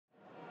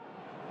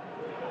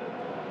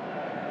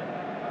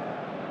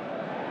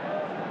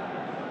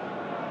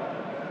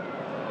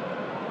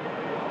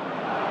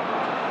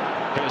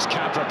Here's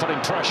Cadra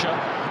putting pressure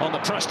on the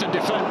Preston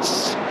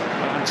defence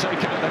and take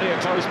out the near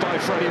post by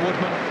Freddie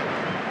Woodman.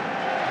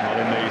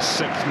 Well, in the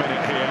 6th minute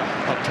here,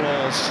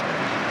 applause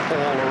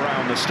all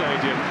around the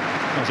stadium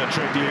as a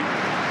tribute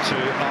to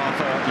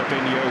Arthur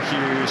Lavinia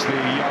Hughes,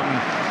 the young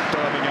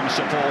Birmingham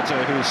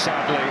supporter who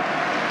sadly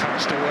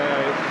passed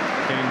away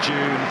in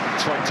June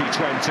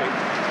 2020.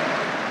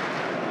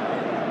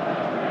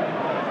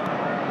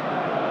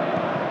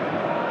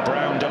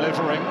 Brown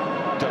delivering,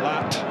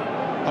 Delap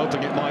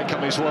hoping it might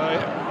come his way.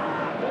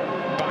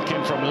 Back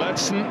in from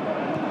Ledson.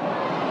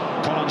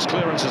 Collins'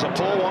 clearance is a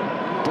poor one.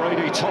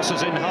 Brady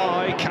tosses in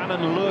high,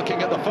 Cannon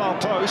lurking at the far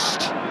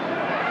post.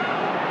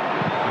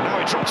 And now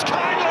he drops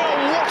kindly.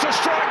 Oh, what a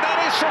strike that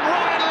is from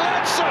Ryan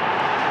Ledson!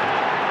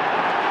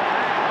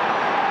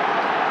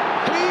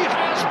 He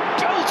has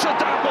belted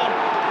that one!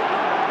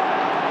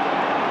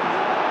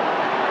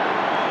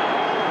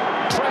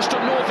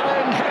 Preston North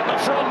End hit the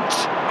front,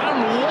 and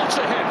what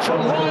a hit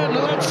from Ryan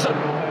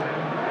Ledson!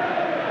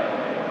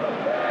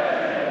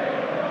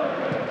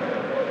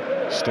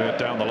 Steered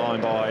down the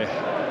line by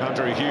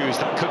Andrew Hughes.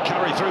 That could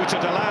carry through to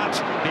Delap.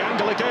 The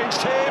angle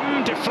against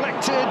him,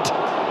 deflected.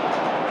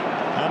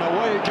 And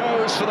away it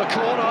goes for the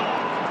corner.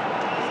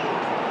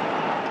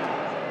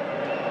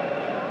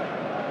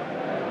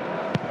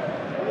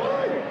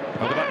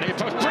 Over that near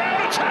post.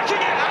 Brown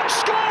attacking it and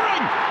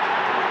scoring!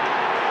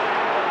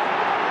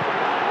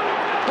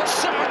 The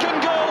second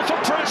goal for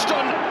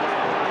Preston.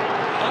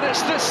 And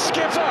it's the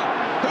skipper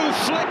who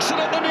flicks it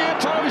at the near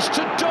post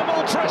to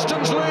double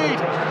Preston's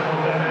lead.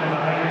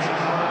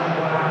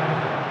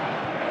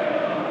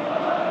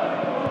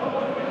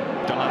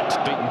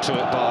 Beaten to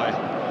it by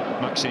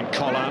Maxime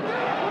Collin.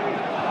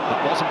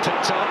 That wasn't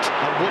picked up,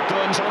 and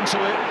Woodburn's onto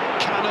it.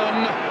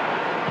 Cannon.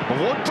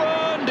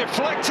 Woodburn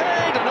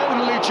deflected and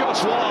only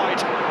just wide.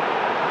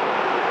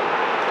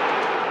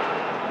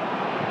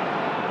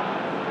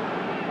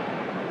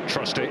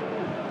 Trusty.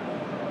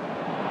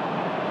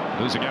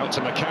 Losing out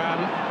to McCann.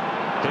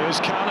 Here's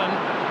Cannon.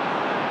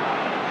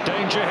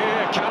 Danger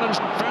here. Cannon's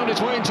found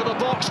his way into the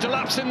box.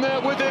 Delap's in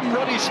there with him.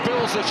 Ruddy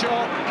spills the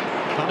shot,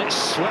 and it's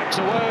swept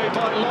away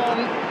by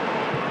Long.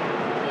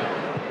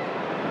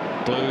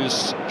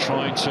 Blues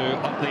trying to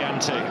up the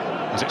ante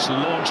as it's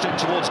launched in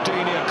towards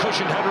Deeney, a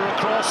cushioned header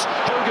across.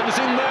 Hogan's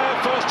in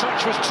there, first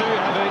touch was too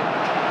heavy,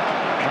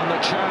 and the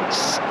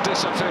chance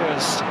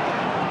disappears.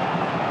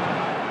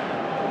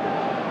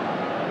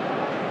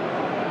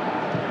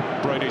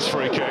 Brady's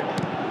free kick,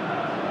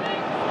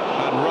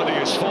 and Ruddy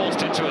is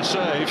forced into a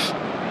save.